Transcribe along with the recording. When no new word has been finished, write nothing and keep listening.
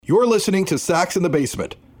You're listening to Sox in the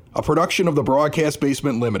Basement, a production of the Broadcast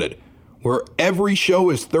Basement Limited, where every show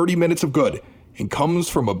is 30 minutes of good and comes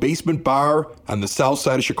from a basement bar on the south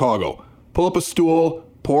side of Chicago. Pull up a stool,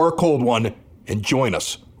 pour a cold one, and join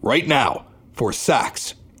us right now for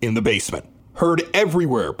Sox in the Basement. Heard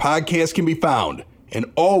everywhere podcasts can be found, and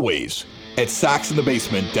always at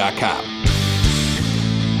soxinthebasement.com.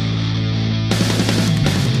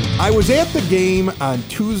 I was at the game on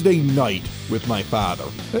Tuesday night with my father.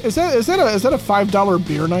 Is that a $5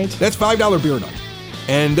 beer night? That's $5 beer night.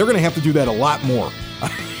 And they're going to have to do that a lot more.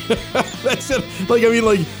 That's it.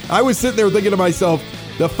 I was sitting there thinking to myself,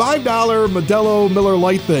 the $5 Modelo Miller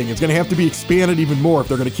Lite thing is going to have to be expanded even more if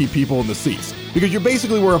they're going to keep people in the seats. Because you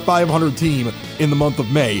basically were a 500 team in the month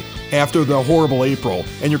of May after the horrible April,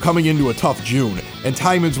 and you're coming into a tough June, and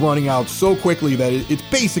time is running out so quickly that it's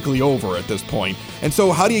basically over at this point. And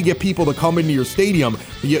so how do you get people to come into your stadium?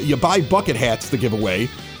 You buy bucket hats to give away.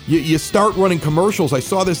 You start running commercials. I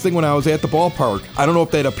saw this thing when I was at the ballpark. I don't know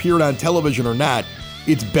if that appeared on television or not.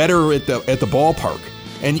 It's better at the ballpark.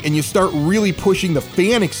 And you start really pushing the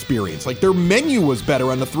fan experience. Like, their menu was better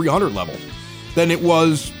on the 300 level than it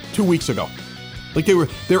was 2 weeks ago. Like,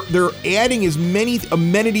 they're adding as many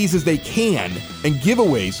amenities as they can and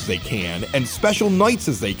giveaways as they can and special nights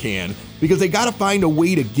as they can, because they got to find a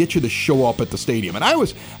way to get you to show up at the stadium. And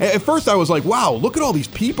at first I was like, wow, look at all these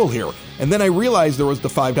people here. And then I realized there was the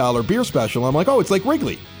 $5 beer special. I'm like, oh, it's like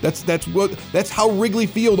Wrigley. That's how Wrigley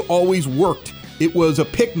Field always worked. It was a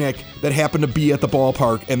picnic that happened to be at the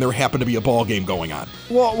ballpark, and there happened to be a ball game going on.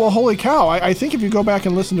 Well, holy cow. I think if you go back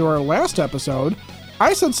and listen to our last episode,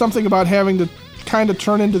 I said something about having to kind of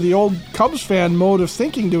turn into the old Cubs fan mode of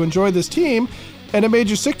thinking to enjoy this team, and it made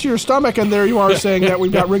you sick to your stomach, and there you are saying that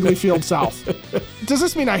we've got Wrigley Field South. Does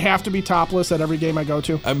this mean I have to be topless at every game I go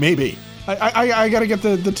to? Maybe. I got to get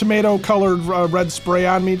the tomato-colored red spray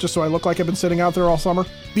on me just so I look like I've been sitting out there all summer?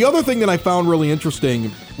 The other thing that I found really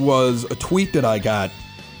interesting was a tweet that I got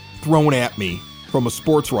thrown at me from a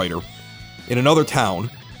sports writer in another town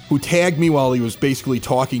who tagged me while he was basically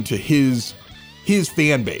talking to his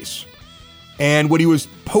fan base. And what he was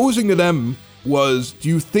posing to them was, do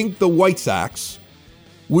you think the White Sox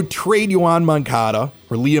would trade Yoan Moncada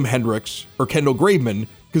or Liam Hendriks or Kendall Graveman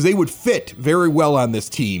because they would fit very well on this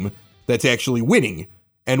team that's actually winning?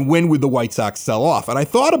 And when would the White Sox sell off? And I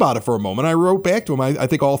thought about it for a moment. I wrote back to him, I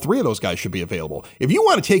think all three of those guys should be available. If you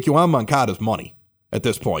want to take Yoan Moncada's money at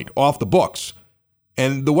this point off the books,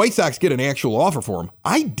 and the White Sox get an actual offer for him,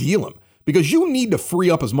 I deal him, because you need to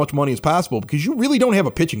free up as much money as possible, because you really don't have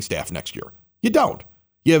a pitching staff next year. You don't.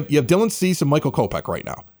 You have Dylan Cease and Michael Kopech right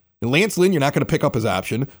now. And Lance Lynn, you're not going to pick up his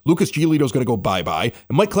option. Lucas Giolito's going to go bye-bye.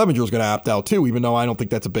 And Mike Clevenger's going to opt out too, even though I don't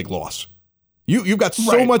think that's a big loss. You've got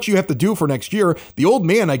so much you have to do for next year. The old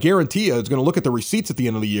man, I guarantee you, is going to look at the receipts at the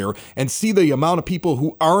end of the year and see the amount of people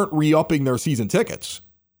who aren't re-upping their season tickets.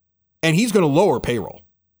 And he's going to lower payroll.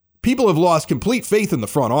 People have lost complete faith in the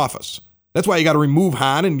front office. That's why you got to remove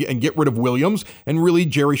Hahn and get rid of Williams. And really,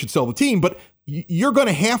 Jerry should sell the team. But you're going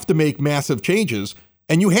to have to make massive changes.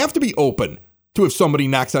 And you have to be open to if somebody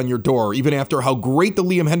knocks on your door, even after how great the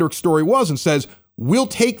Liam Hendriks story was, and says, we'll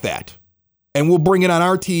take that. And we'll bring it on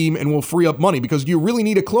our team and we'll free up money, because do you really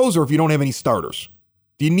need a closer if you don't have any starters?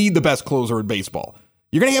 Do you need the best closer in baseball?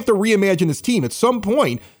 You're going to have to reimagine this team. At some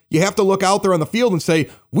point, you have to look out there on the field and say,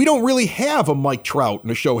 we don't really have a Mike Trout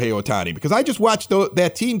and a Shohei Ohtani, because I just watched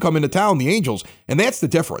that team come into town, the Angels, and that's the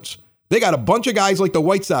difference. They got a bunch of guys like the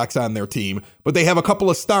White Sox on their team, but they have a couple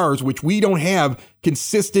of stars, which we don't have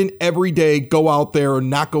consistent, everyday, go out there and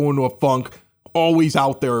not go into a funk, always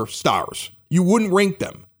out there stars. You wouldn't rank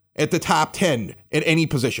them at the top 10 at any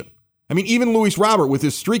position. I mean, even Luis Robert with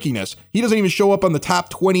his streakiness, he doesn't even show up on the top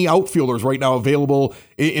 20 outfielders right now available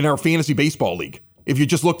in our fantasy baseball league. If you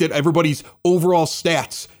just looked at everybody's overall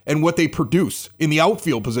stats and what they produce in the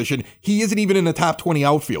outfield position, he isn't even in the top 20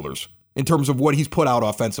 outfielders in terms of what he's put out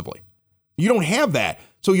offensively. You don't have that,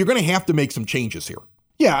 so you're going to have to make some changes here.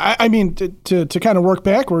 Yeah, I mean, to kind of work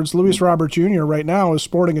backwards, Luis Robert Jr. right now is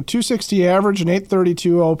sporting a .260 average and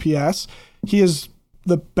 .832 OPS. He is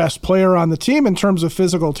the best player on the team in terms of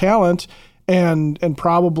physical talent and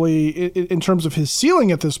probably in terms of his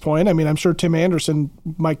ceiling at this point. I mean, I'm sure Tim Anderson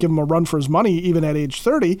might give him a run for his money even at age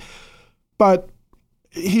 30, but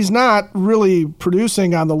he's not really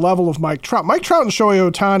producing on the level of Mike Trout. Mike Trout and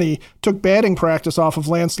Shohei Ohtani took batting practice off of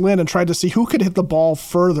Lance Lynn and tried to see who could hit the ball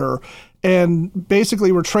further, and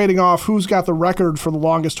basically we're trading off who's got the record for the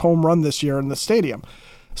longest home run this year in the stadium.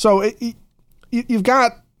 So you've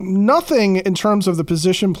got nothing in terms of the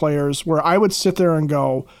position players where I would sit there and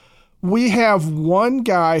go, we have one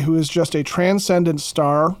guy who is just a transcendent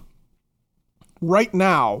star right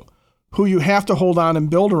now who you have to hold on and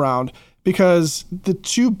build around, because the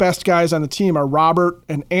two best guys on the team are Robert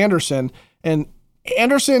and Anderson. And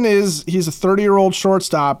Anderson he's a 30-year-old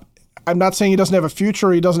shortstop. I'm not saying he doesn't have a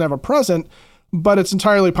future, he doesn't have a present, but it's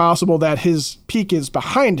entirely possible that his peak is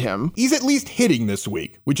behind him. He's at least hitting this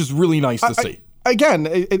week, which is really nice to see. Again,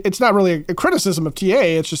 it's not really a criticism of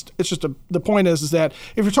TA. The point is that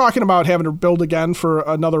if you're talking about having to build again for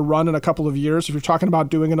another run in a couple of years, if you're talking about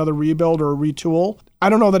doing another rebuild or a retool, I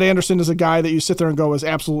don't know that Anderson is a guy that you sit there and go is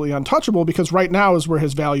absolutely untouchable, because right now is where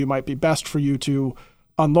his value might be best for you to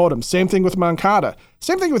unload him. Same thing with Moncada.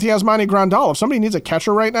 Same thing with Yasmani Grandal. If somebody needs a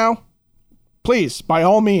catcher right now, please, by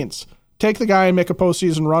all means, take the guy and make a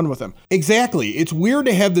postseason run with him. Exactly. It's weird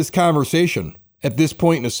to have this conversation at this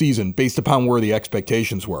point in the season based upon where the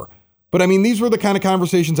expectations were. But I mean, these were the kind of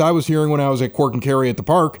conversations I was hearing when I was at Cork and Kerry at the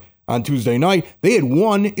park on Tuesday night. They had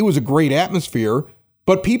won. It was a great atmosphere.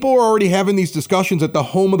 But people are already having these discussions at the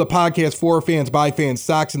home of the podcast, For Fans, By Fans,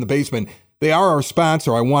 Sox in the Basement. They are our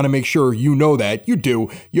sponsor. I want to make sure you know that. You do.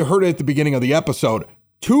 You heard it at the beginning of the episode.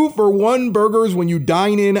 2-for-1 burgers when you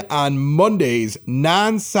dine in on Mondays,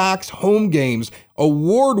 non-Sox home games,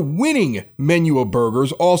 award-winning menu of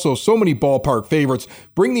burgers, also so many ballpark favorites.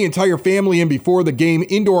 Bring the entire family in before the game,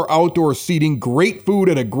 indoor-outdoor seating, great food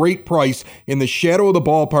at a great price in the shadow of the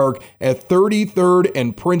ballpark at 33rd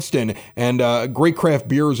and Princeton, and great craft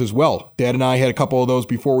beers as well. Dad and I had a couple of those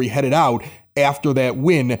before we headed out after that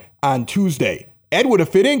win on Tuesday. Ed would have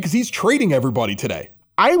fit in because he's trading everybody today.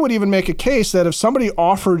 I would even make a case that if somebody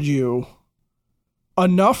offered you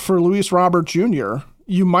enough for Luis Robert Jr.,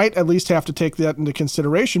 you might at least have to take that into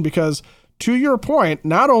consideration, because to your point,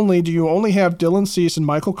 not only do you only have Dylan Cease and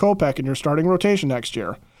Michael Kopech in your starting rotation next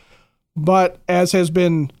year, but as has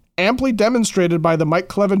been amply demonstrated by the Mike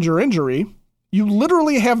Clevenger injury, you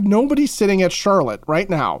literally have nobody sitting at Charlotte right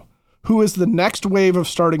now who is the next wave of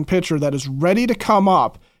starting pitcher that is ready to come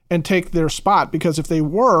up and take their spot, because if they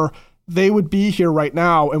were, they would be here right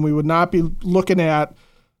now, and we would not be looking at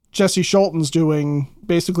Jesse Schultens doing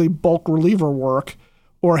basically bulk reliever work,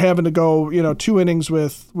 or having to go, 2 innings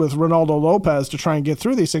with Ronaldo Lopez to try and get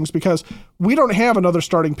through these things, because we don't have another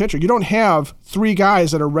starting pitcher. You don't have 3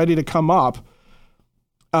 guys that are ready to come up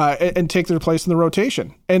and take their place in the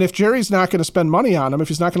rotation. And if Jerry's not going to spend money on him, if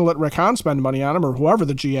he's not going to let Rick Hahn spend money on him, or whoever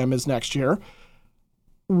the GM is next year,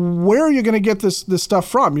 where are you going to get this stuff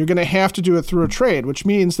from? You're going to have to do it through a trade, which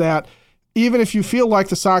means that even if you feel like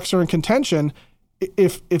the Sox are in contention,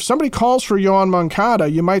 if somebody calls for Yoan Moncada,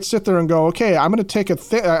 you might sit there and go, okay, I'm going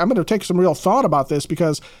to take some real thought about this,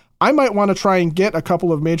 because I might want to try and get a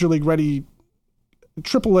couple of major league ready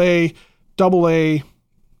AAA, AA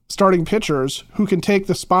starting pitchers who can take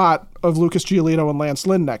the spot of Lucas Giolito and Lance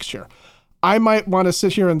Lynn next year. I might want to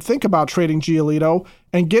sit here and think about trading Giolito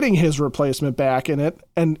and getting his replacement back in it,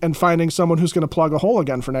 and finding someone who's going to plug a hole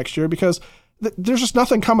again for next year, because there's just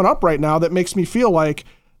nothing coming up right now that makes me feel like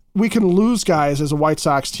we can lose guys as a White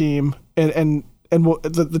Sox team, and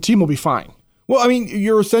the team will be fine. Well, I mean,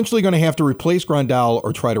 you're essentially going to have to replace Grandal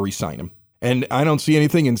or try to re-sign him. And I don't see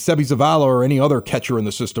anything in Sebi Zavala or any other catcher in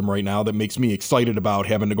the system right now that makes me excited about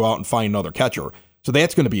having to go out and find another catcher. So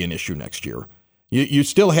that's going to be an issue next year. You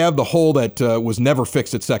still have the hole that was never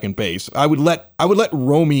fixed at second base. I would let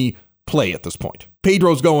Romy play at this point.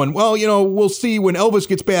 Pedro's going, well, we'll see when Elvis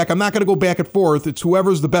gets back. I'm not going to go back and forth. It's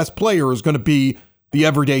whoever's the best player is going to be the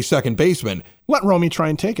everyday second baseman. Let Romy try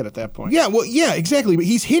and take it at that point. Yeah, exactly. But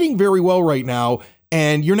he's hitting very well right now,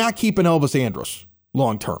 and you're not keeping Elvis Andrus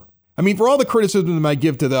long term. I mean, for all the criticism I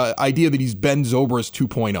give to the idea that he's Ben Zobrist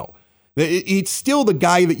 2.0, it's still the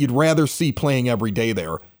guy that you'd rather see playing every day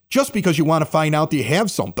there, just because you want to find out that you have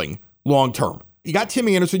something long term. You got Tim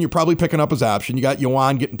Anderson, you're probably picking up his option. You got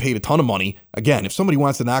Yoan getting paid a ton of money. Again, if somebody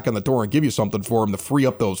wants to knock on the door and give you something for him to free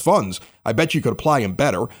up those funds, I bet you could apply him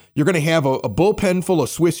better. You're going to have a bullpen full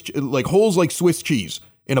of holes like Swiss cheese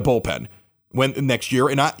in a bullpen next year.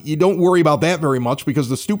 And you don't worry about that very much, because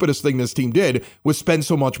the stupidest thing this team did was spend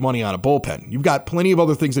so much money on a bullpen. You've got plenty of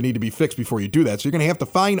other things that need to be fixed before you do that. So you're going to have to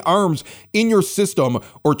find arms in your system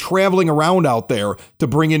or traveling around out there to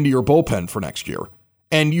bring into your bullpen for next year.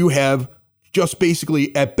 And you have just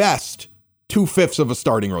basically, at best, 2/5 of a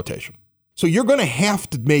starting rotation. So you're going to have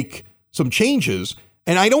to make some changes.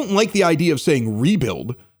 And I don't like the idea of saying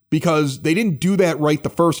rebuild, because they didn't do that right the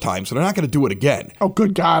first time, so they're not going to do it again. Oh,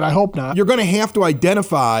 good God, I hope not. You're going to have to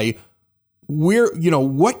identify where,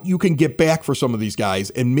 what you can get back for some of these guys,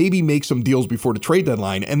 and maybe make some deals before the trade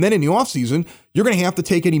deadline. And then in the offseason, you're going to have to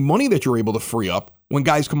take any money that you're able to free up when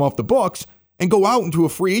guys come off the books and go out into a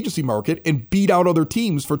free agency market and beat out other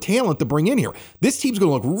teams for talent to bring in here. This team's going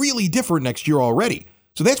to look really different next year already.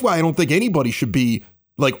 So that's why I don't think anybody should be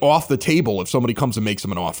like off the table if somebody comes and makes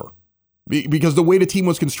them an offer. Because the way the team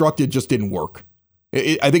was constructed just didn't work.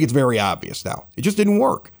 I think it's very obvious now. It just didn't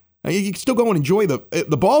work. You can still go and enjoy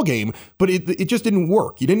the ball game, but it just didn't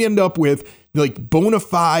work. You didn't end up with like bona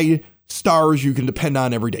fide stars you can depend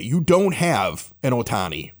on every day. You don't have an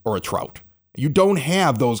Ohtani or a Trout. You don't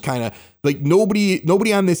have those kind of, like,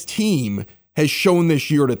 nobody on this team has shown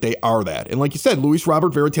this year that they are that. And like you said, Luis Robert,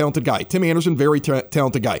 very talented guy. Tim Anderson, very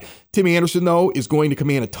talented guy. Tim Anderson, though, is going to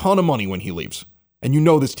command a ton of money when he leaves. And you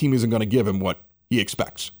know this team isn't going to give him what he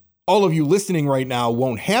expects. All of you listening right now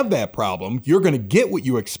won't have that problem. You're going to get what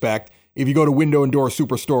you expect if you go to Window and Door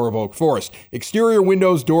Superstore of Oak Forest. Exterior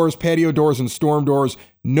windows, doors, patio doors, and storm doors.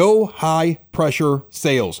 No high-pressure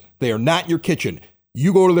sales. They are not your kitchen.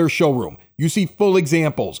 You go to their showroom. You see full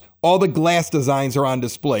examples. All the glass designs are on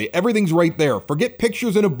display. Everything's right there. Forget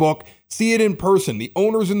pictures in a book. See it in person. The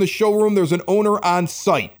owner's in the showroom. There's an owner on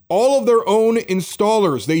site. All of their own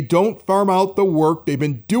installers. They don't farm out the work. They've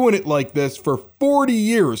been doing it like this for 40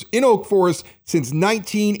 years in Oak Forest since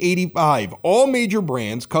 1985. All major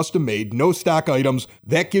brands, custom made, no stock items.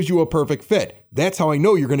 That gives you a perfect fit. That's how I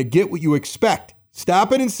know you're going to get what you expect.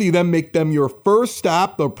 Stop in and see them. Make them your first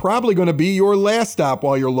stop. They're probably going to be your last stop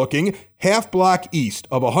while you're looking. Half block east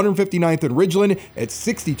of 159th and Ridgeland at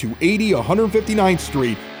 6280 159th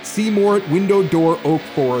Street. See more at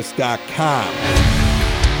windowdooroakforest.com.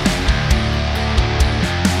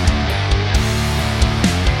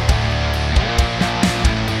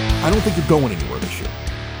 I don't think you're going anywhere this year.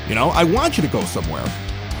 You know, I want you to go somewhere.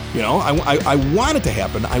 You know, I want it to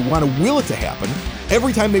happen. I want to will it to happen.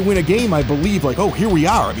 Every time they win a game, I believe, like, oh, here we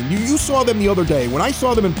are. I mean, you saw them the other day. When I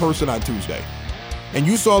saw them in person on Tuesday, and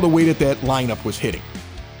you saw the way that lineup was hitting.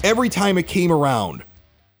 Every time it came around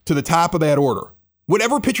to the top of that order,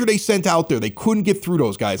 whatever pitcher they sent out there, they couldn't get through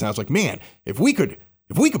those guys. And I was like, man, if we could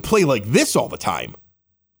play like this all the time,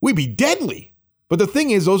 we'd be deadly. But the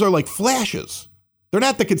thing is, those are like flashes. They're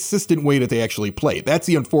not the consistent way that they actually play. That's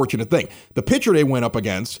the unfortunate thing. The pitcher they went up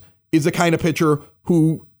against is the kind of pitcher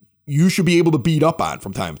who you should be able to beat up on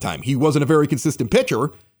from time to time. He wasn't a very consistent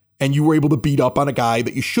pitcher, and you were able to beat up on a guy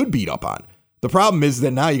that you should beat up on. The problem is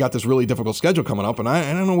that now you got this really difficult schedule coming up, and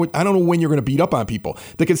I don't know when you're going to beat up on people.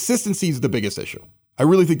 The consistency is the biggest issue. I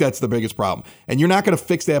really think that's the biggest problem. And you're not going to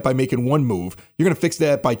fix that by making one move. You're going to fix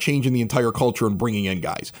that by changing the entire culture and bringing in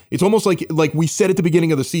guys. It's almost like we said at the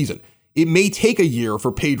beginning of the season. It may take a year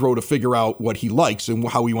for Pedro to figure out what he likes and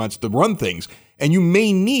how he wants to run things. And you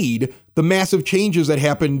may need the massive changes that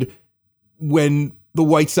happened when the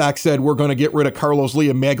White Sox said, we're going to get rid of Carlos Lee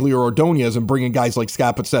and Magglio Ordonez and bring in guys like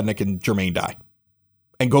Scott Podsednik and Jermaine Dye.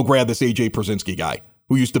 And go grab this AJ Pierzynski guy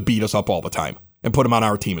who used to beat us up all the time and put him on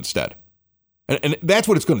our team instead. And that's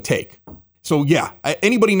what it's going to take. So yeah,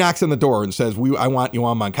 anybody knocks on the door and says, I want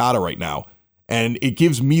Yoan Moncada right now. And it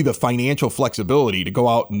gives me the financial flexibility to go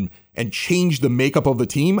out and change the makeup of the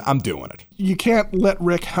team, I'm doing it. You can't let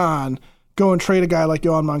Rick Hahn go and trade a guy like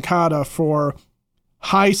Yoan Moncada for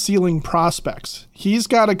high ceiling prospects. He's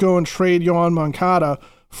got to go and trade Yoan Moncada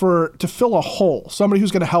to fill a hole, somebody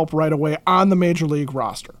who's going to help right away on the major league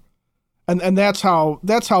roster. And that's how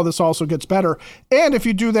this also gets better. And if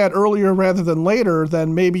you do that earlier rather than later,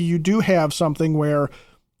 then maybe you do have something where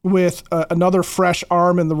with another fresh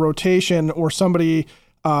arm in the rotation or somebody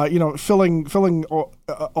filling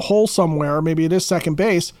a hole somewhere, maybe it is second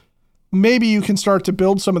base, maybe you can start to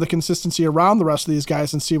build some of the consistency around the rest of these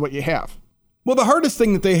guys and see what you have. Well, the hardest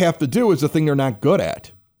thing that they have to do is the thing they're not good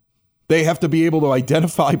at. They have to be able to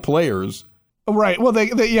identify players. Right. Well, they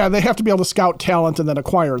have to be able to scout talent and then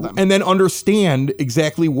acquire them. And then understand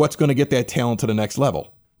exactly what's going to get that talent to the next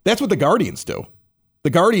level. That's what the Guardians do. The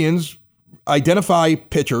Guardians identify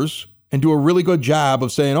pitchers and do a really good job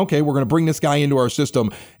of saying, okay, we're going to bring this guy into our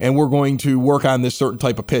system and we're going to work on this certain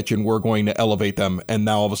type of pitch and we're going to elevate them. And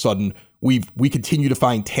now all of a sudden we continue to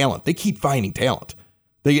find talent. They keep finding talent.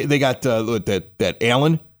 They got that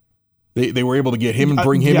Allen. They were able to get him and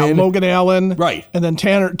bring him in. Logan Allen. Right. And then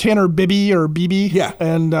Tanner Bibby or BB. Yeah.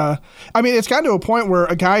 And it's gotten to a point where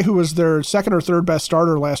a guy who was their second or third best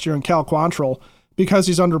starter last year in Cal Quantrill, because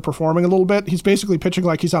he's underperforming a little bit, he's basically pitching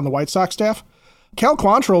like he's on the White Sox staff. Cal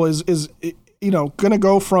Quantrill is going to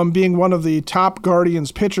go from being one of the top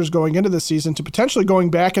Guardians pitchers going into this season to potentially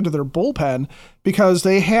going back into their bullpen because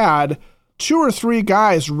they had 2 or 3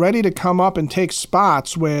 guys ready to come up and take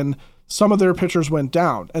spots when some of their pitchers went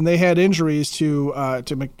down. And they had injuries to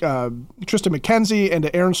Tristan McKenzie and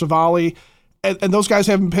to Aaron Savali. And those guys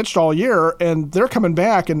haven't pitched all year, and they're coming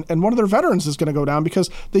back, and one of their veterans is going to go down because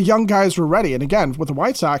the young guys were ready. And again, with the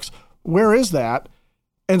White Sox, where is that?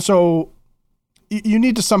 And so you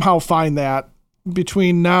need to somehow find that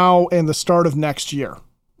between now and the start of next year,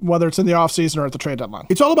 whether it's in the offseason or at the trade deadline?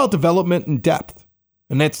 It's all about development and depth.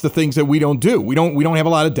 And that's the things that we don't do. We don't have a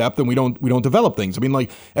lot of depth, and we don't develop things. I mean,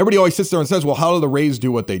 like, everybody always sits there and says, well, how do the Rays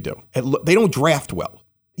do what they do? They don't draft well.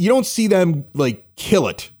 You don't see them like kill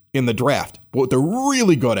it in the draft. But what they're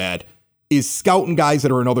really good at is scouting guys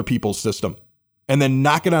that are in other people's system and then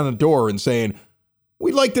knocking on the door and saying,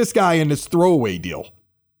 we like this guy in this throwaway deal.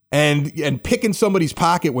 And picking somebody's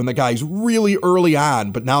pocket when the guy's really early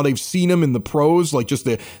on, but now they've seen him in the pros, like just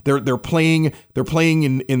they're playing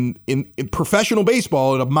in professional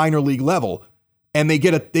baseball at a minor league level, and they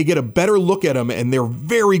get a better look at him, and they're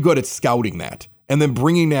very good at scouting that, and then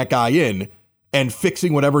bringing that guy in and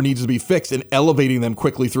fixing whatever needs to be fixed and elevating them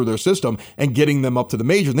quickly through their system and getting them up to the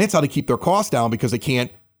majors. And that's how they keep their costs down, because they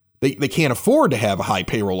can't afford to have a high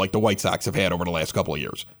payroll like the White Sox have had over the last couple of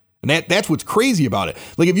years. And that's what's crazy about it.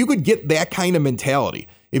 Like, if you could get that kind of mentality,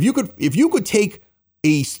 if you could take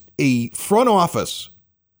a front office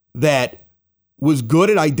that was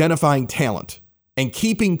good at identifying talent and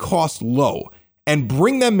keeping costs low and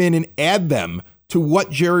bring them in and add them to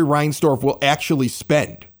what Jerry Reinsdorf will actually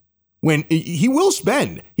spend, when he will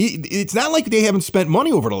spend. It's not like they haven't spent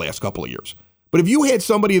money over the last couple of years. But if you had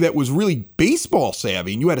somebody that was really baseball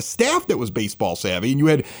savvy, and you had a staff that was baseball savvy,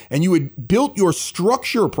 and you had built your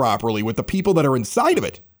structure properly with the people that are inside of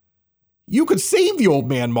it, you could save the old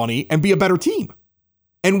man money and be a better team.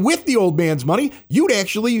 And with the old man's money, you'd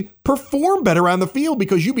actually perform better on the field,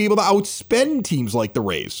 because you'd be able to outspend teams like the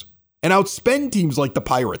Rays and outspend teams like the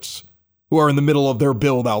Pirates, who are in the middle of their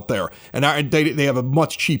build out there, and they have a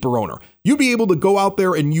much cheaper owner. You'd be able to go out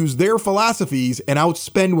there and use their philosophies and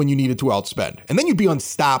outspend when you needed to outspend. And then you'd be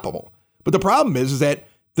unstoppable. But the problem is that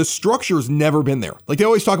the structure's never been there. Like, they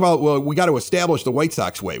always talk about, well, we got to establish the White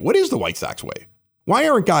Sox way. What is the White Sox way? Why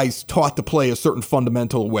aren't guys taught to play a certain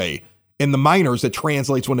fundamental way in the minors that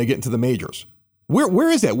translates when they get into the majors? Where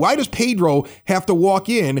is that? Why does Pedro have to walk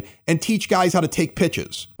in and teach guys how to take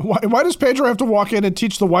pitches? Why does Pedro have to walk in and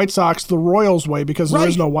teach the White Sox the Royals way? Because there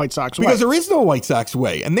is no White Sox way. Because there is no White Sox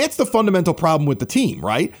way. And that's the fundamental problem with the team,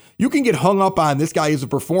 right? You can get hung up on this guy isn't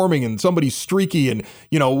performing and somebody's streaky and,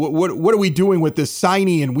 what are we doing with this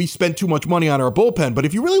signee, and we spent too much money on our bullpen. But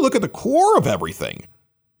if you really look at the core of everything,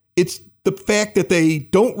 it's the fact that they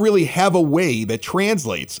don't really have a way that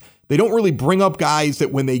translates. They don't really bring up guys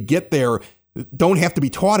that when they get there don't have to be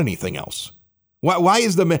taught anything else. Why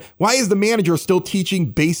is the manager still teaching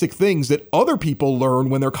basic things that other people learn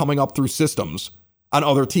when they're coming up through systems on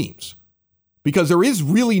other teams? Because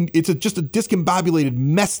it's just a discombobulated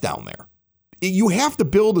mess down there. You have to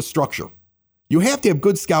build a structure. You have to have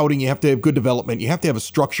good scouting. You have to have good development. You have to have a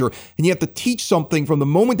structure, and you have to teach something from the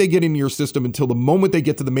moment they get into your system until the moment they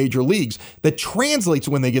get to the major leagues that translates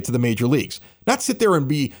when they get to the major leagues. Not sit there and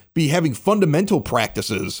be having fundamental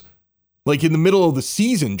practices like in the middle of the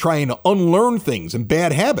season, trying to unlearn things and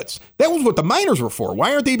bad habits. That was what the minors were for.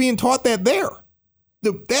 Why aren't they being taught that there?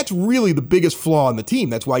 That's really the biggest flaw in the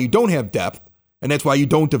team. That's why you don't have depth, and that's why you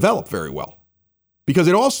don't develop very well. Because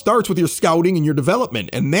it all starts with your scouting and your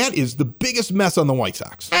development, and that is the biggest mess on the White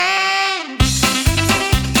Sox.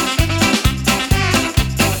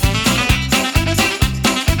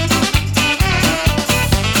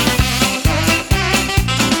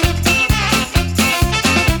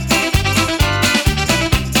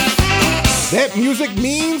 That music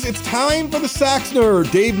means it's time for the Sox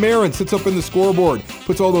Nerd. Dave Marin sits up in the scoreboard,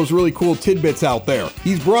 puts all those really cool tidbits out there.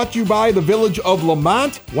 He's brought to you by the Village of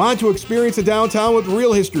Lamont. Want to experience a downtown with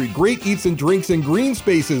real history, great eats and drinks, and green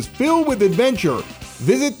spaces filled with adventure?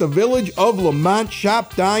 Visit the Village of Lamont.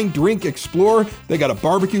 Shop, dine, drink, explore. They got a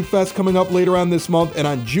barbecue fest coming up later on this month, and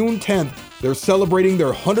on June 10th, they're celebrating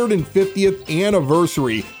their 150th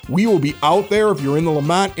anniversary. We will be out there. If you're in the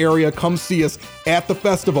Lamont area, come see us at the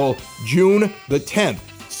festival, June the 10th.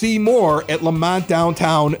 See more at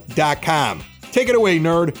lamontdowntown.com. Take it away,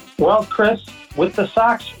 nerd. Well, Chris, with the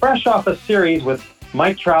Sox fresh off a series with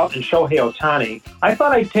Mike Trout and Shohei Ohtani, I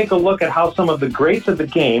thought I'd take a look at how some of the greats of the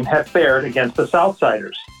game have fared against the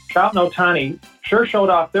Southsiders. Trout and Ohtani sure showed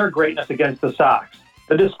off their greatness against the Sox.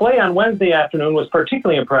 The display on Wednesday afternoon was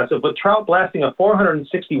particularly impressive, with Trout blasting a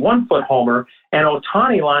 461-foot homer and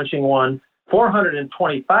Ohtani launching one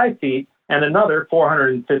 425 feet and another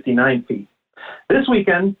 459 feet. This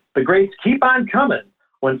weekend, the greats keep on coming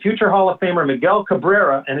when future Hall of Famer Miguel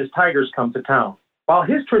Cabrera and his Tigers come to town. While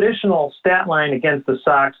his traditional stat line against the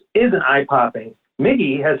Sox isn't eye-popping,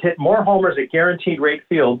 Miggy has hit more homers at Guaranteed Rate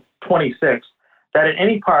Field, 26, than at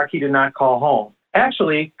any park he did not call home.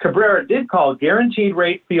 Actually, Cabrera did call Guaranteed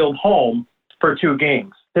Rate Field home for 2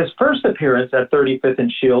 games. His first appearance at 35th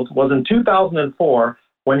and Shields was in 2004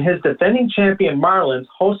 when his defending champion Marlins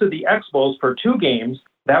hosted the Expos for 2 games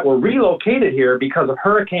that were relocated here because of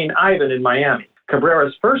Hurricane Ivan in Miami.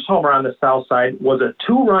 Cabrera's first homer on the South Side was a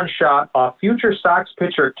 2-run shot off future Sox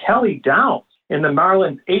pitcher Kelly Downs in the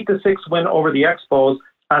Marlins' 8-6 win over the Expos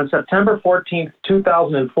on September 14,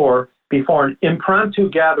 2004, before an impromptu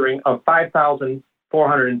gathering of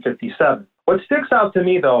 5,457. What sticks out to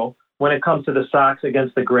me, though, when it comes to the Sox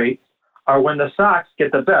against the greats, are when the Sox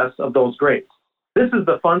get the best of those greats. This is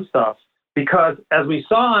the fun stuff, because as we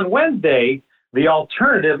saw on Wednesday, the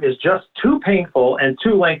alternative is just too painful and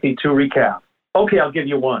too lengthy to recap. Okay, I'll give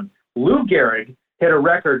you one. Lou Gehrig hit a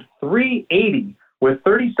record .380 with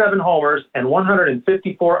 37 homers and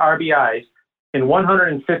 154 RBIs in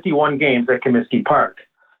 151 games at Comiskey Park.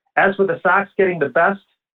 As for the Sox getting the best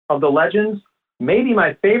of the legends, maybe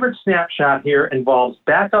my favorite snapshot here involves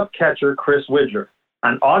backup catcher Chris Widger.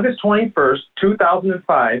 On August 21st,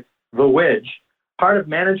 2005, the Widge, part of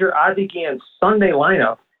manager Ozzie Guillen's Sunday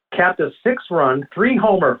lineup, capped a 6-run,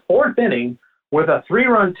 3-homer 4th inning with a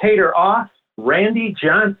 3-run tater off Randy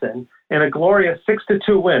Johnson in a glorious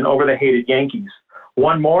 6-2 win over the hated Yankees.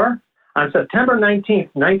 One more, on September 19,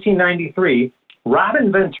 1993,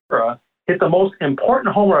 Robin Ventura hit the most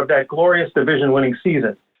important homer of that glorious division-winning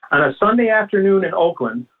season. On a Sunday afternoon in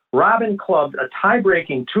Oakland, Robin clubbed a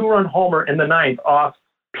tie-breaking 2-run homer in the 9th off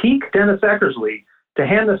peak Dennis Eckersley to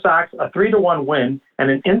hand the Sox a 3-1 win and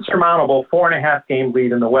an insurmountable 4.5-game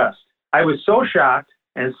lead in the West. I was so shocked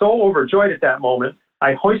and so overjoyed at that moment,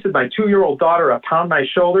 I hoisted my 2-year-old daughter upon my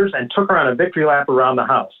shoulders and took her on a victory lap around the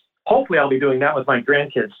house. Hopefully I'll be doing that with my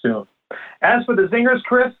grandkids soon. As for the zingers,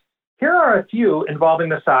 Chris, here are a few involving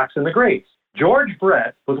the Sox and the greats. George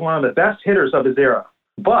Brett was one of the best hitters of his era,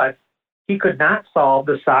 but he could not solve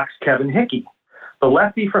the Sox' Kevin Hickey. The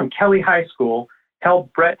lefty from Kelly High School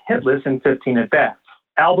held Brett hitless in 15 at-bats.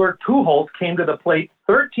 Albert Pujols came to the plate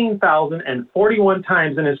 13,041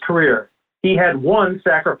 times in his career. He had 1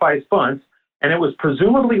 sacrifice bunt, and it was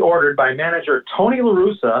presumably ordered by manager Tony La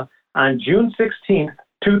Russa on June 16,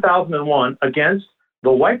 2001, against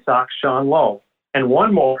the White Sox' Sean Lowe. And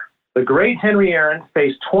one more, the great Henry Aaron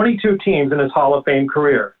faced 22 teams in his Hall of Fame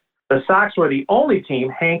career. The Sox were the only team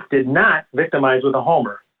Hank did not victimize with a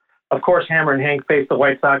homer. Of course, Hammer and Hank faced the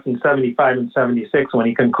White Sox in 75 and 76 when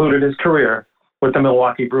he concluded his career with the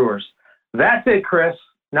Milwaukee Brewers. That's it, Chris.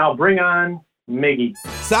 Now bring on Miggy.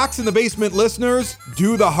 Sox in the Basement listeners,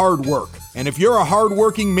 do the hard work. And if you're a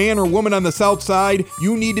hard-working man or woman on the South Side,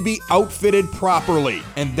 you need to be outfitted properly.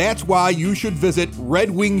 And that's why you should visit Red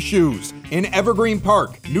Wing Shoes in Evergreen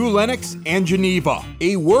Park, New Lenox, and Geneva.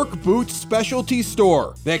 A work boots specialty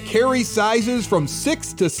store that carries sizes from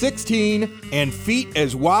 6 to 16 and feet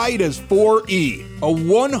as wide as 4E. A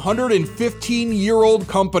 115-year-old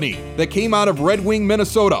company that came out of Red Wing,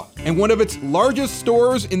 Minnesota. And one of its largest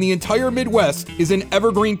stores in the entire Midwest is in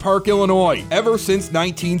Evergreen Park, Illinois, ever since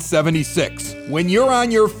 1976. When you're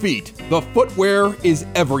on your feet, the footwear is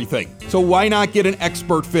everything. So why not get an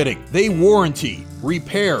expert fitting? They warranty,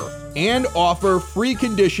 repair, and offer free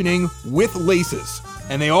conditioning with laces.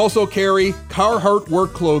 And they also carry Carhartt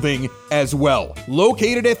work clothing as well.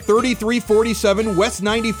 Located at 3347 West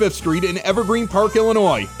 95th Street in Evergreen Park,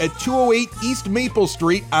 Illinois, at 208 East Maple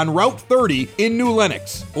Street on Route 30 in New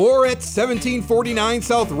Lenox, or at 1749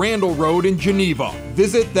 South Randall Road in Geneva.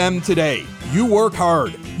 Visit them today. You work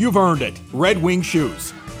hard. You've earned it. Red Wing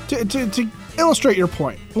Shoes. To illustrate your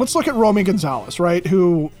point, let's look at Romy Gonzalez, right?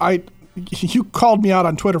 You called me out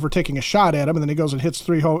on Twitter for taking a shot at him, and then he goes and hits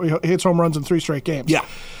home runs in 3 straight games. Yeah.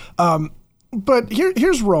 But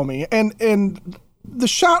here's Romy, and the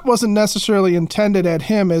shot wasn't necessarily intended at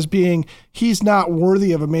him as being he's not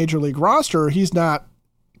worthy of a major league roster. He's not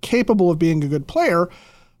capable of being a good player,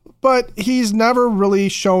 but he's never really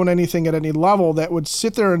shown anything at any level that would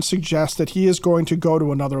sit there and suggest that he is going to go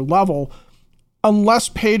to another level unless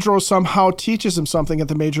Pedro somehow teaches him something at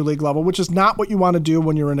the major league level, which is not what you want to do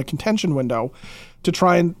when you're in a contention window, to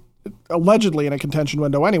try and, allegedly in a contention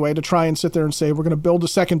window anyway, to try and sit there and say, we're going to build a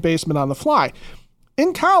second baseman on the fly.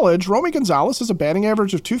 In college, Romy Gonzalez has a batting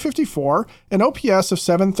average of .254, an OPS of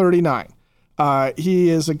 .739. He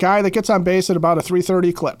is a guy that gets on base at about a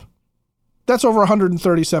 .330 clip. That's over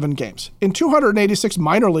 137 games. In 286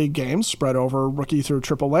 minor league games, spread over rookie through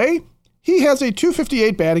AAA, he has a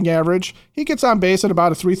 .258 batting average. He gets on base at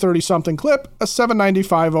about a .330-something clip, a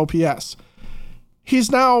 .795 OPS.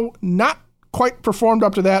 He's now not quite performed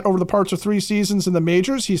up to that over the parts of 3 seasons in the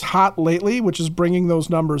majors. He's hot lately, which is bringing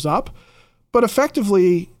those numbers up. But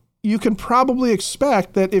effectively, you can probably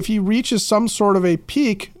expect that if he reaches some sort of a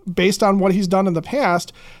peak based on what he's done in the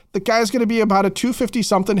past, The guy's going to be about a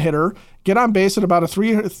 250-something hitter, get on base at about a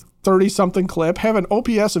 330-something clip, have an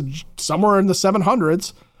OPS of somewhere in the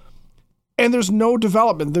 700s, and there's no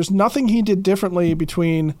development. There's nothing he did differently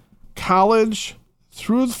between college,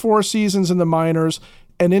 through the 4 seasons in the minors,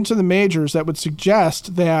 and into the majors that would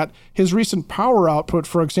suggest that his recent power output,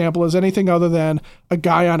 for example, is anything other than a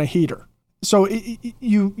guy on a heater. So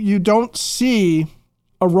you don't see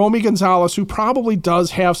a Romy Gonzalez who probably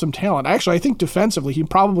does have some talent. Actually, I think defensively, he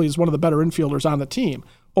probably is one of the better infielders on the team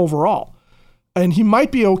overall. And he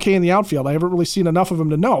might be okay in the outfield. I haven't really seen enough of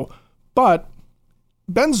him to know. But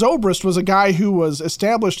Ben Zobrist was a guy who was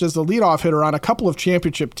established as the leadoff hitter on a couple of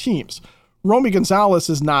championship teams. Romy Gonzalez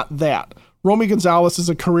is not that. Romy Gonzalez is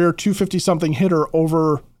a career 250-something hitter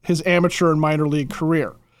over his amateur and minor league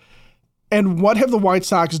career. And what have the White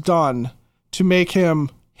Sox done to make him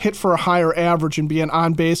hit for a higher average and be an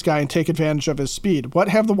on-base guy and take advantage of his speed? What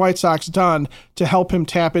have the White Sox done to help him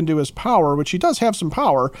tap into his power, which he does have some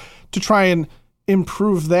power, to try and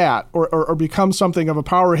improve that or become something of a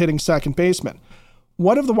power-hitting second baseman?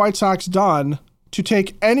 What have the White Sox done to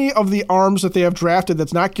take any of the arms that they have drafted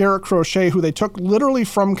that's not Garrett Crochet, who they took literally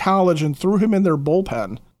from college and threw him in their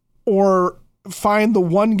bullpen, or find the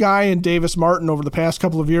one guy in Davis Martin over the past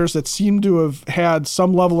couple of years that seemed to have had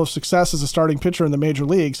some level of success as a starting pitcher in the major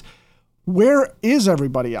leagues? Where is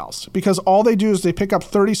everybody else? Because all they do is they pick up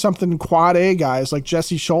 30-something quad A guys like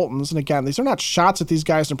Jesse Schultens. And again, these are not shots at these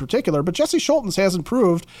guys in particular, but Jesse Schultens hasn't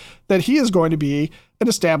proved that he is going to be an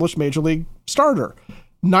established major league starter.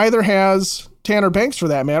 Neither has Tanner Banks, for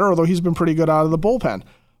that matter, although he's been pretty good out of the bullpen.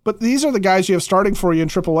 But these are the guys you have starting for you in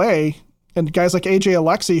AAA, and guys like A.J.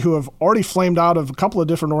 Alexy, who have already flamed out of a couple of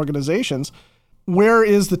different organizations. Where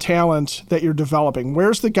is the talent that you're developing?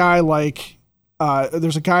 Where's the guy like,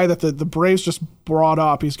 there's a guy that the Braves just brought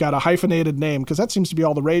up. He's got a hyphenated name because that seems to be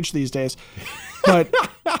all the rage these days. But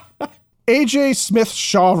A.J.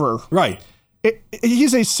 Smith-Shawver. Right.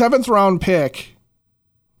 He's a 7th-round pick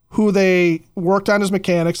who they worked on his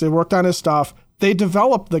mechanics. They worked on his stuff. They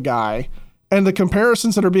developed the guy. And the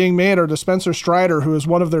comparisons that are being made are to Spencer Strider, who is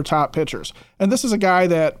one of their top pitchers. And this is a guy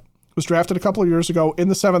that was drafted a couple of years ago in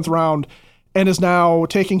the 7th round and is now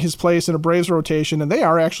taking his place in a Braves rotation, and they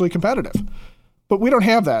are actually competitive. But we don't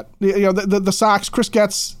have that. The Sox, Chris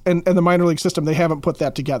Getz and the minor league system, they haven't put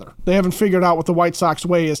that together. They haven't figured out what the White Sox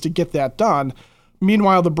way is to get that done.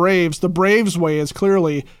 Meanwhile, the Braves way is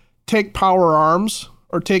clearly take power arms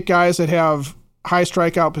or take guys that have high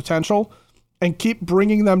strikeout potential and keep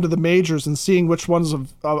bringing them to the majors and seeing which ones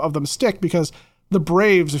of them stick, because the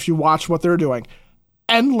Braves, if you watch what they're doing,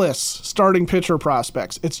 endless starting pitcher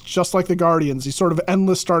prospects. It's just like the Guardians, these sort of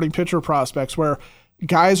endless starting pitcher prospects where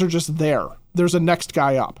guys are just there. There's a next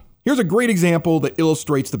guy up. Here's a great example that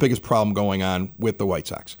illustrates the biggest problem going on with the White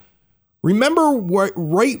Sox. Remember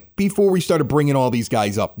right before we started bringing all these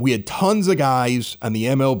guys up, we had tons of guys on the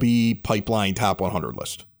MLB pipeline top 100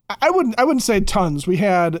 list. I wouldn't say tons. We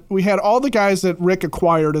had all the guys that Rick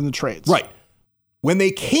acquired in the trades. Right. When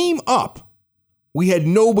they came up, we had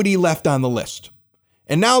nobody left on the list.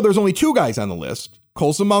 And now there's only 2 guys on the list,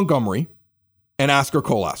 Colson Montgomery and Oscar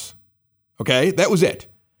Colas. Okay? That was it.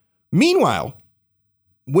 Meanwhile,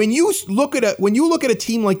 when you look at a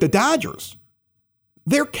team like the Dodgers,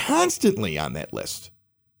 they're constantly on that list.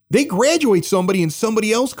 They graduate somebody and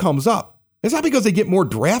somebody else comes up. It's not because they get more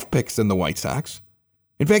draft picks than the White Sox.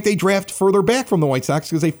 In fact, they draft further back from the White Sox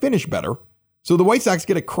because they finish better. So the White Sox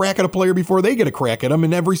get a crack at a player before they get a crack at him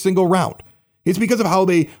in every single round. It's because of how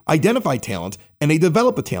they identify talent and they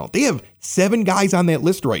develop the talent. They have 7 guys on that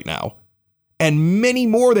list right now and many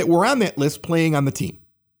more that were on that list playing on the team.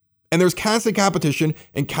 And there's constant competition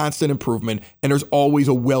and constant improvement, and there's always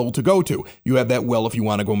a well to go to. You have that well if you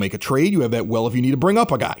want to go make a trade. You have that well if you need to bring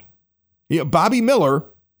up a guy. Bobby Miller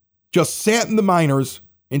just sat in the minors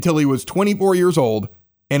until he was 24 years old,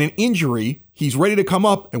 and an injury, he's ready to come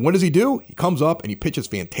up. And what does he do? He comes up and he pitches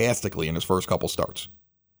fantastically in his first couple starts.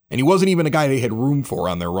 And he wasn't even a guy they had room for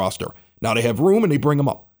on their roster. Now they have room and they bring him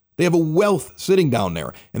up. They have a wealth sitting down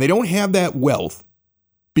there. And they don't have that wealth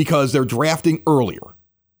because they're drafting earlier.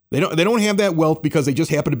 They don't have that wealth because they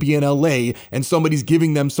just happen to be in LA and somebody's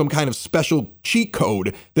giving them some kind of special cheat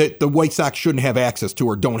code that the White Sox shouldn't have access to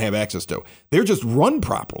or don't have access to. They're just run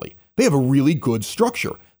properly. They have a really good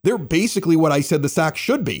structure. They're basically what I said the Sox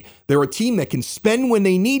should be. They're a team that can spend when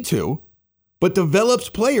they need to, but develops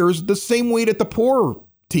players the same way that the poor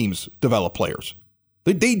teams develop players.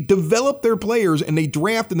 They develop their players and they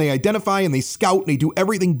draft and they identify and they scout and they do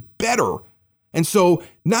everything better. And so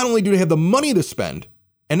not only do they have the money to spend,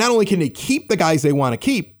 and not only can they keep the guys they want to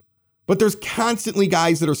keep, but there's constantly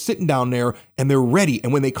guys that are sitting down there and they're ready.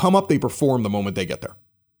 And when they come up, they perform the moment they get there.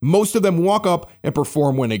 Most of them walk up and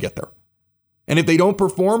perform when they get there. And if they don't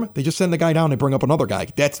perform, they just send the guy down and bring up another guy.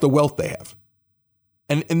 That's the wealth they have.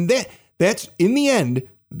 And that's in the end,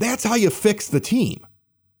 that's how you fix the team.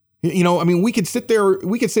 You know, I mean, we could sit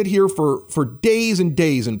here for days and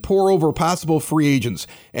days and pour over possible free agents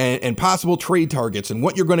and possible trade targets and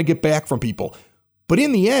what you're going to get back from people. But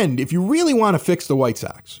in the end, if you really want to fix the White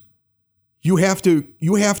Sox, you have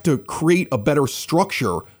to create a better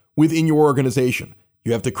structure within your organization.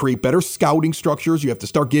 You have to create better scouting structures. You have to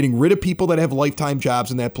start getting rid of people that have lifetime jobs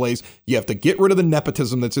in that place. You have to get rid of the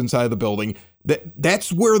nepotism that's inside the building.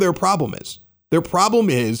 That's where their problem is. Their problem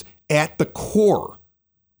is at the core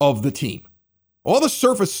of the team. All the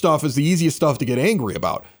surface stuff is the easiest stuff to get angry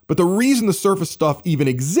about. But the reason the surface stuff even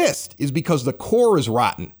exists is because the core is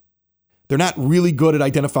rotten. They're not really good at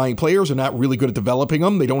identifying players. They're not really good at developing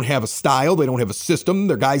them. They don't have a style. They don't have a system.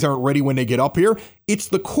 Their guys aren't ready when they get up here. It's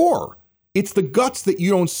the core. It's the guts that you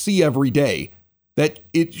don't see every day. That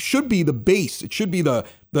it should be the base. It should be the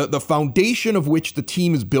foundation of which the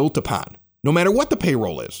team is built upon, no matter what the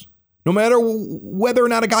payroll is, no matter whether or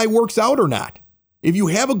not a guy works out or not. If you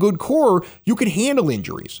have a good core, you can handle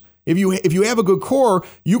injuries. If you have a good core,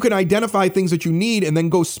 you can identify things that you need and then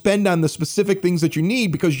go spend on the specific things that you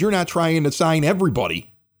need because you're not trying to sign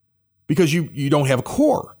everybody because you don't have a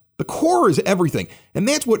core. The core is everything. And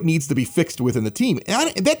that's what needs to be fixed within the team.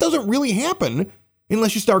 And that doesn't really happen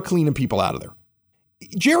unless you start cleaning people out of there.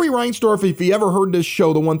 Jerry Reinsdorf, if he ever heard this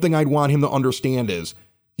show, the one thing I'd want him to understand is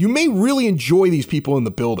you may really enjoy these people in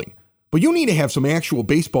the building, but you need to have some actual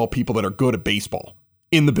baseball people that are good at baseball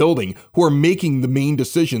in the building who are making the main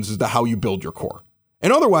decisions as to how you build your core.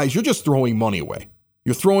 And otherwise, you're just throwing money away.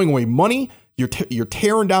 You're throwing away money. You're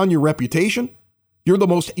tearing down your reputation. You're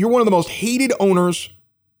one of the most hated owners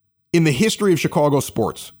in the history of Chicago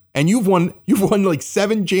sports. And you've won like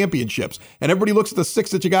 7 championships. And everybody looks at the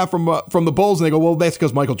 6 that you got from the Bulls and they go, well, that's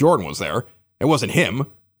because Michael Jordan was there. It wasn't him.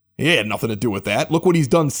 He had nothing to do with that. Look what he's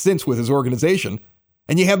done since with his organization.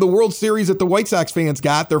 And you have the World Series that the White Sox fans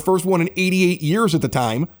got, their first one in 88 years at the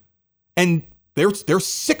time. And they're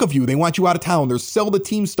sick of you. They want you out of town. There's sell the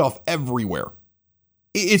team stuff everywhere.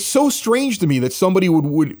 It's so strange to me that somebody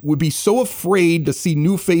would be so afraid to see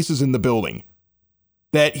new faces in the building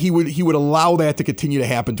that he would allow that to continue to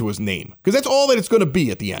happen to his name. Because that's all that it's going to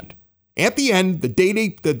be at the end. At the end, the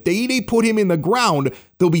day they put him in the ground,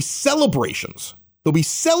 there'll be celebrations. There'll be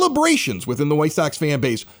celebrations within the White Sox fan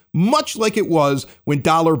base, much like it was when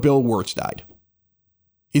Dollar Bill Wirtz died.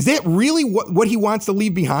 Is that really what he wants to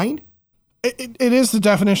leave behind? It is the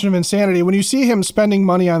definition of insanity. When you see him spending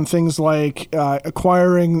money on things like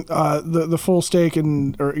acquiring the full stake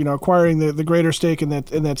acquiring the greater stake in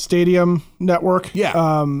that stadium network,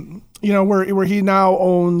 where he now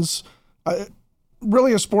owns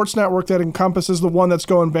really a sports network that encompasses the one that's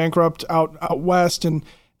going bankrupt out west, and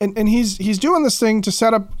he's doing this thing to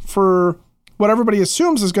set up for what everybody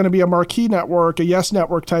assumes is going to be a marquee network, a Yes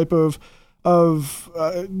Network type of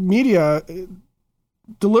media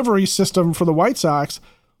delivery system for the White Sox.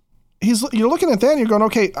 You're looking at that and you're going,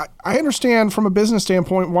 okay, I understand from a business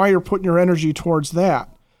standpoint why you're putting your energy towards that.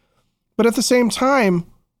 But at the same time,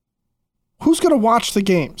 who's going to watch the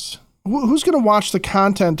games? Who's going to watch the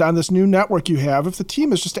content on this new network you have if the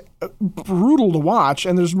team is just brutal to watch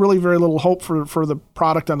and there's really very little hope for the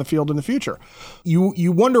product on the field in the future?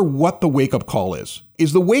 You wonder what the wake-up call is.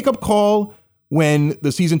 Is the wake-up call when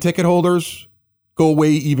the season ticket holders go away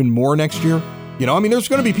even more next year? There's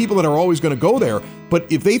going to be people that are always going to go there,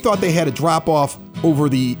 but if they thought they had a drop off over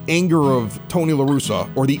the anger of Tony La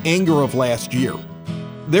Russa or the anger of last year,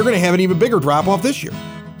 they're going to have an even bigger drop off this year.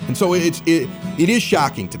 And so it is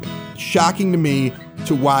shocking to me. It's shocking to me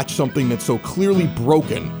to watch something that's so clearly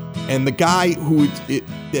broken, and the guy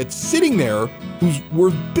that's sitting there, who's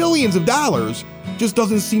worth billions of dollars, just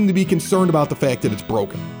doesn't seem to be concerned about the fact that it's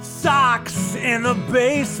broken. Sox in the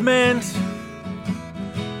basement.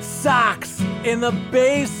 Sox in the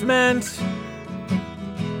basement.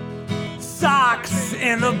 Sox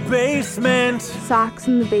in the basement. Sox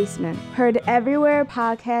in the Basement. Heard everywhere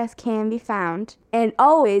podcasts can be found and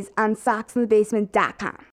always on soxinthebasement.com.